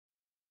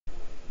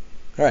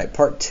All right,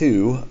 part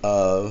 2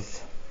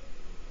 of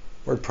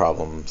word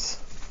problems.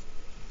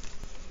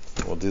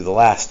 We'll do the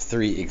last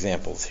 3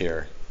 examples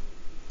here.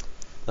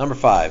 Number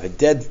 5, a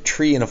dead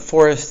tree in a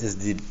forest is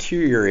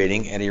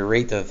deteriorating at a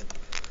rate of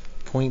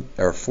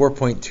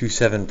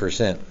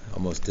 4.27%.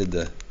 Almost did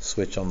the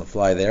switch on the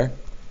fly there.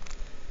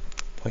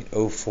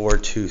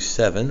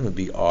 0.0427 would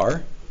be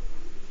R.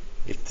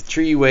 If the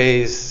tree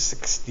weighs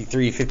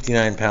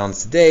 63.59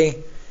 pounds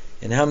today,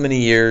 in how many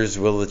years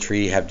will the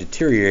tree have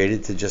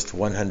deteriorated to just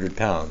 100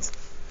 pounds?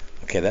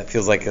 Okay, that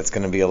feels like that's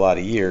going to be a lot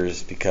of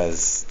years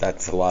because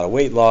that's a lot of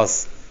weight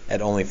loss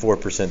at only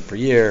 4% per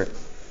year.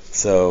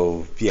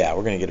 So, yeah,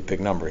 we're going to get a big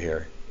number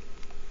here.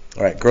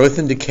 All right, growth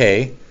and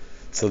decay.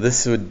 So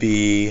this would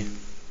be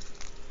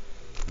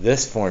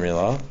this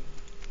formula.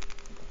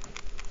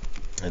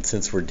 And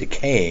since we're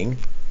decaying,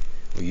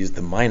 we use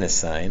the minus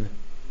sign.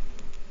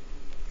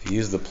 If you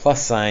use the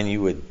plus sign,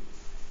 you would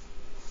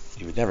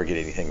never get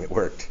anything that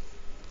worked.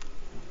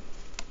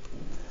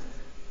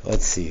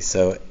 Let's see,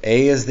 so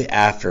A is the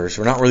after,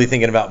 so we're not really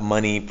thinking about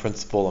money,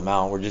 principal,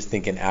 amount, we're just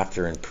thinking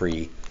after and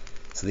pre.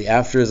 So the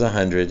after is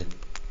 100,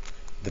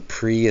 the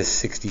pre is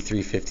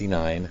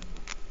 63.59,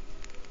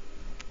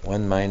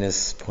 1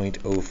 minus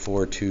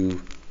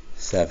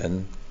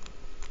 0.0427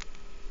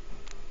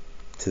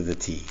 to the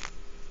T.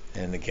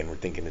 And again, we're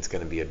thinking it's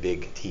going to be a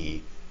big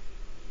T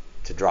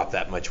to drop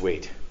that much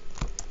weight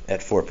at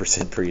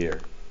 4% per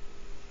year.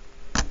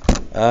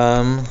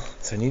 So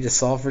I need to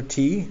solve for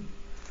T.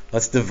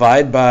 Let's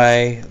divide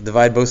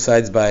both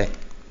sides by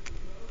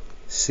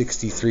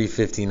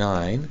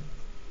 63.59.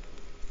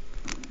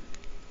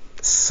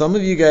 Some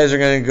of you guys are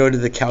going to go to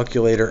the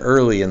calculator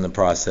early in the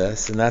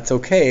process, and that's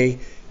okay.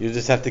 You'll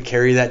just have to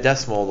carry that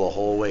decimal the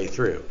whole way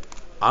through.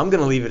 I'm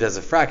going to leave it as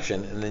a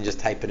fraction and then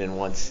just type it in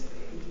once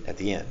at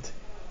the end.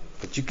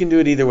 But you can do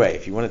it either way.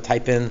 If you want to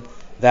type in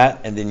that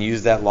and then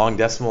use that long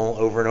decimal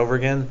over and over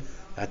again,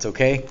 that's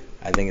okay.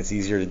 I think it's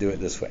easier to do it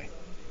this way.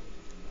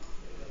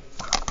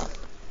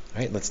 All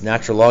right, let's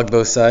natural log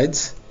both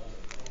sides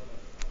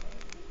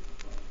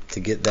to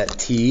get that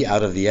T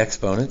out of the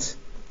exponents.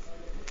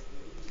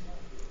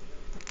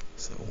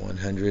 So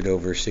 100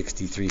 over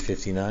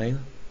 63.59,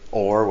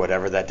 or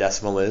whatever that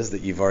decimal is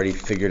that you've already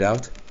figured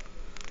out.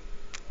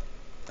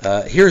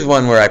 Here's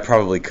one where I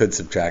probably could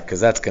subtract because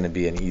that's going to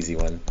be an easy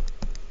one.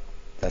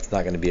 That's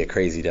not going to be a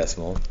crazy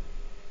decimal.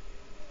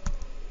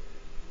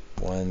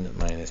 1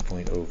 minus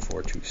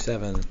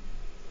 0.0427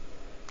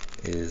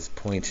 is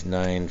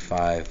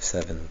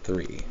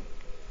 0.9573.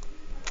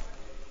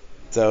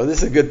 So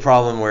this is a good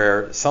problem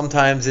where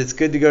sometimes it's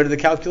good to go to the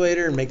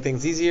calculator and make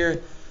things easier.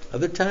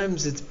 Other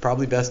times it's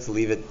probably best to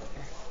leave it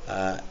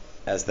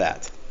as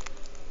that.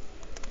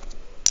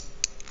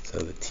 So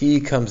the T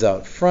comes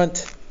out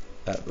front.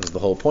 That was the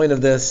whole point of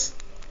this.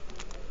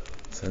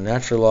 So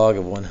natural log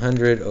of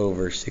 100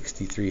 over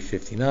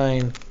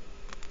 63.59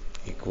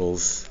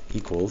 equals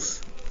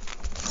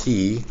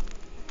T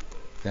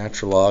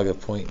natural log of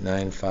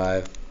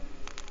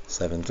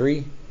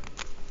 0.9573.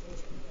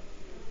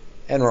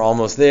 And we're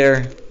almost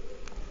there.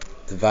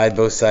 Divide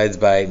both sides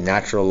by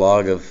natural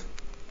log of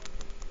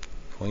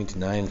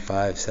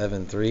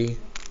 0.9573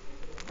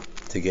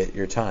 to get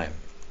your time.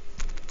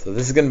 So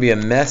this is going to be a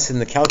mess in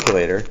the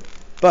calculator,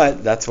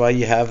 but that's why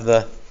you have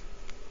the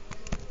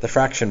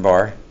fraction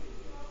bar.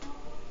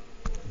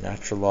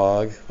 Natural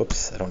log,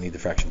 whoops, I don't need the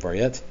fraction bar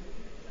yet.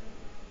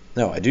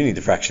 No, I do need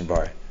the fraction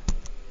bar,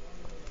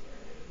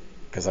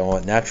 because I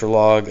want natural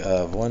log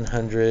of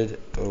 100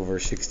 over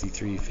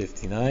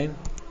 63.59.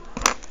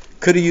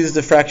 Could have used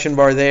the fraction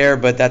bar there,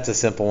 but that's a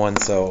simple one,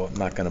 so I'm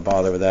not going to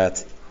bother with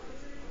that.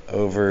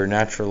 Over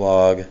natural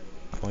log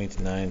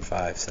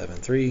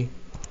 0.9573.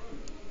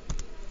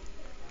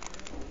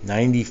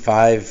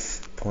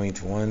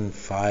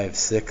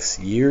 95.156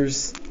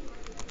 years.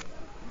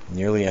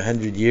 Nearly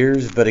 100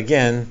 years, but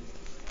again,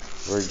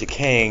 we're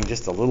decaying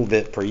just a little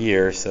bit per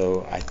year,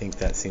 so I think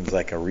that seems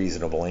like a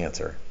reasonable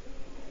answer.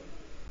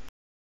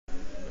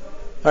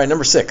 All right,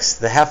 number 6,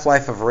 the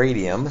half-life of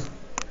radium.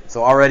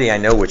 So already I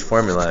know which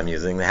formula I'm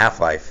using, the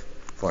half-life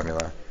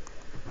formula.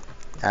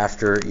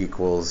 After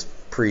equals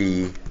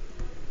pre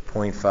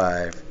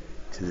 0.5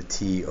 to the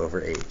T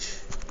over H.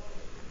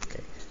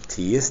 Okay.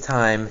 T is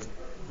time,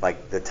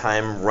 like the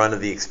time run of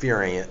the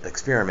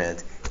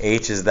experiment.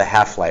 H is the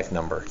half-life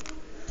number.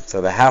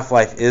 So the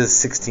half-life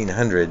is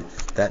 1600.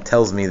 That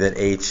tells me that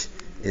H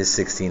is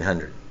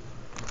 1600.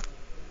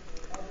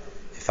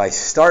 If I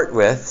start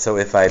with, so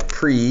if I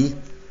pre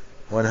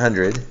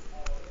 100,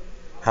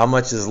 how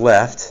much is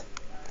left?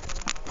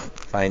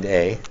 Find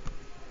A.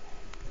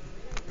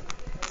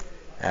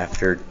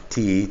 After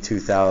T,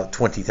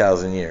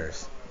 20,000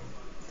 years.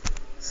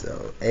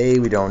 So A,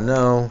 we don't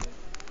know.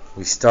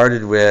 We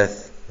started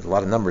with, there's a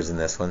lot of numbers in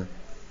this one.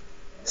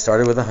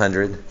 Started with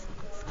 100.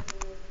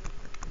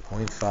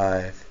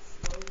 0.5.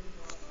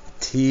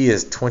 T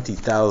is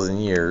 20,000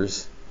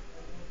 years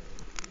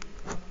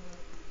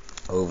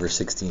over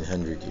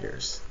 1,600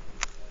 years.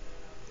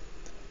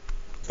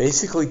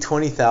 Basically,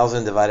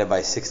 20,000 divided by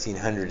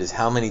 1,600 is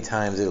how many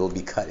times it will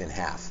be cut in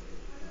half.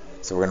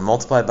 So So we're going to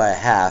multiply by a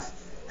half,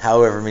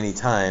 however many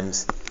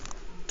times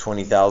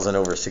 20,000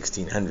 over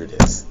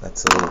 1,600 is.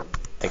 That's a little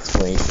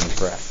explanation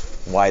for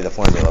why the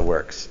formula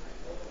works.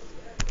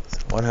 So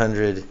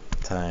 100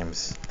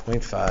 times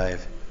 0.5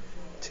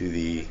 to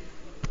the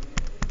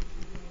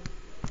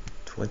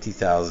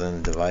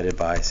 20,000 divided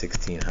by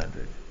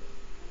 1,600.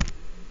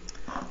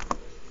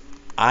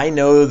 I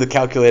know the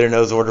calculator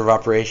knows order of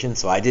operation,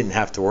 so I didn't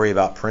have to worry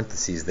about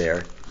parentheses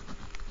there.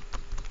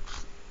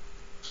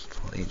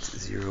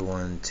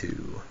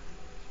 0.012,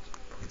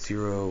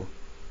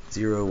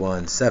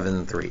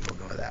 0.00173, we'll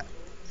go with that,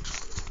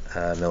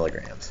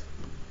 milligrams.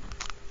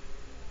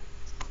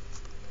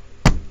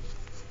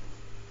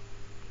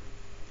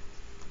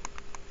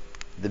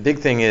 The big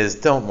thing is,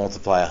 don't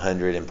multiply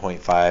 100 and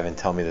 0.5 and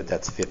tell me that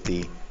that's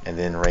 50 and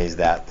then raise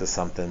that to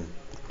something,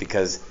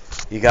 because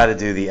you got to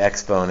do the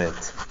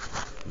exponent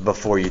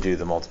before you do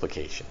the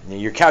multiplication.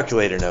 Your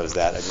calculator knows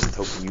that. I just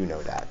hope you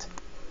know that.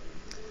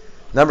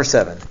 Number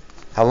 7.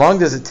 How long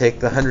does it take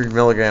the 100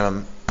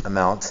 milligram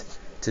amount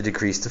to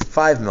decrease to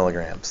 5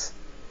 milligrams?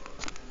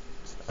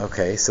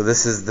 Okay, so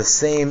this is the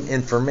same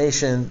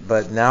information,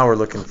 but now we're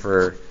looking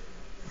for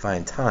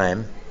find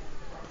time.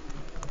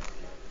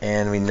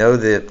 And we know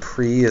the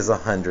pre is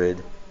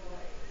 100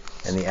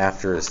 and the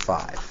after is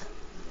 5.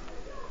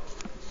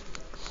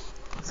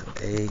 So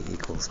A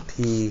equals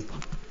P,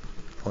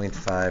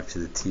 0.5 to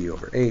the T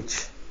over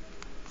H.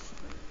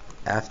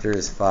 After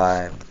is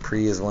 5, the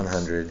pre is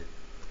 100,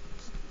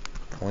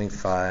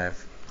 0.5,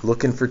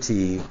 looking for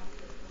T,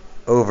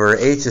 over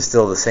H is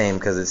still the same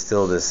because it's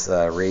still this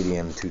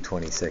radium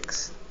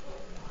 226.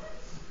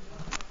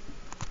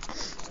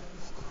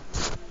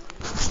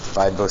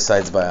 Divide both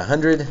sides by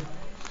 100.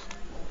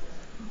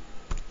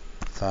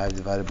 5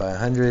 divided by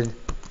 100.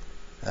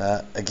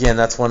 Again,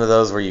 that's one of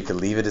those where you could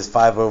leave it as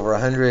 5 over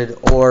 100,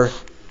 or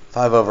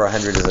 5 over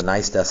 100 is a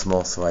nice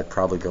decimal, so I'd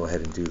probably go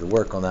ahead and do the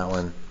work on that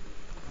one.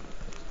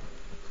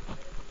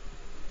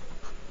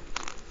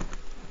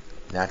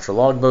 Natural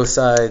log both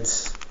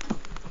sides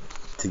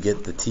to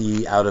get the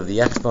T out of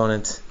the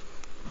exponent.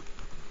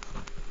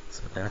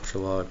 So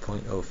natural log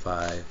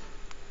 0.05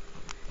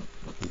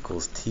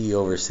 equals T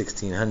over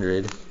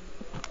 1600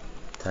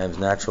 times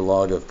natural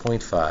log of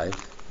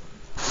 0.5.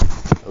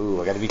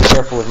 Ooh, I got to be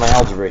careful with my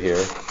algebra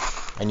here.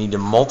 I need to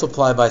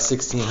multiply by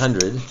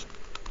 1600 to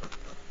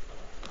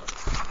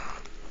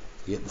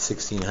get the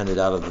 1600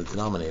 out of the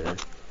denominator,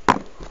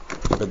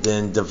 but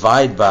then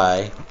divide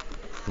by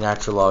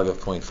natural log of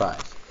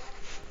 0.5.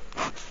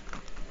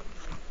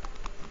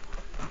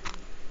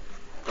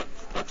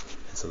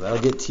 And so that'll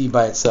get T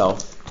by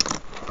itself.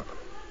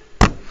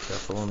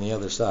 Careful on the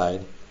other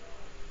side.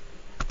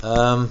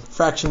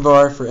 Fraction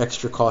bar for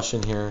extra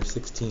caution here,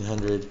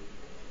 1600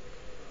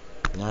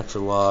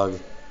 natural log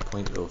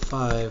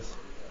 0.05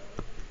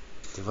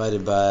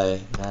 divided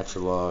by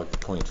natural log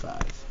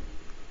 0.5.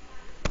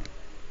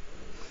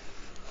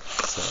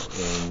 So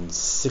in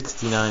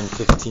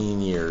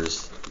 6915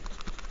 years,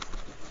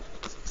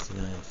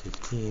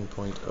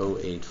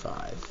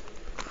 6915.085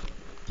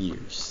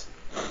 years.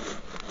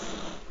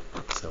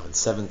 So in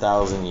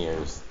 7,000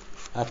 years.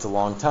 That's a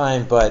long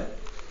time, but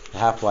the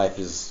half-life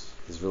is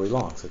really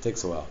long, so it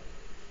takes a while.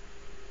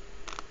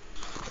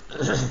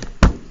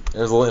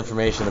 There's a little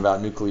information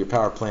about nuclear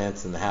power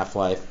plants and the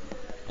half-life,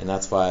 and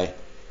that's why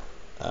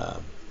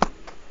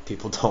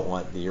people don't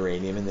want the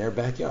uranium in their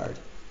backyard,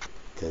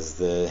 because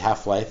the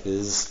half-life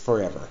is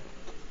forever.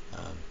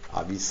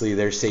 Obviously,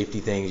 there's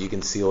safety things. You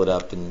can seal it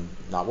up and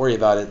not worry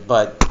about it,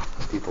 but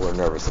people are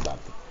nervous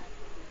about them.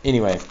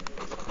 Anyway,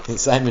 the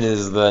assignment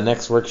is the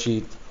next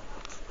worksheet,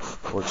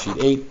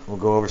 worksheet 8. We'll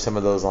go over some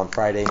of those on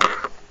Friday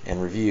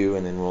and review,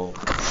 and then we'll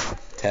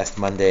test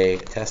Monday,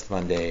 test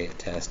Monday,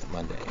 test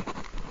Monday.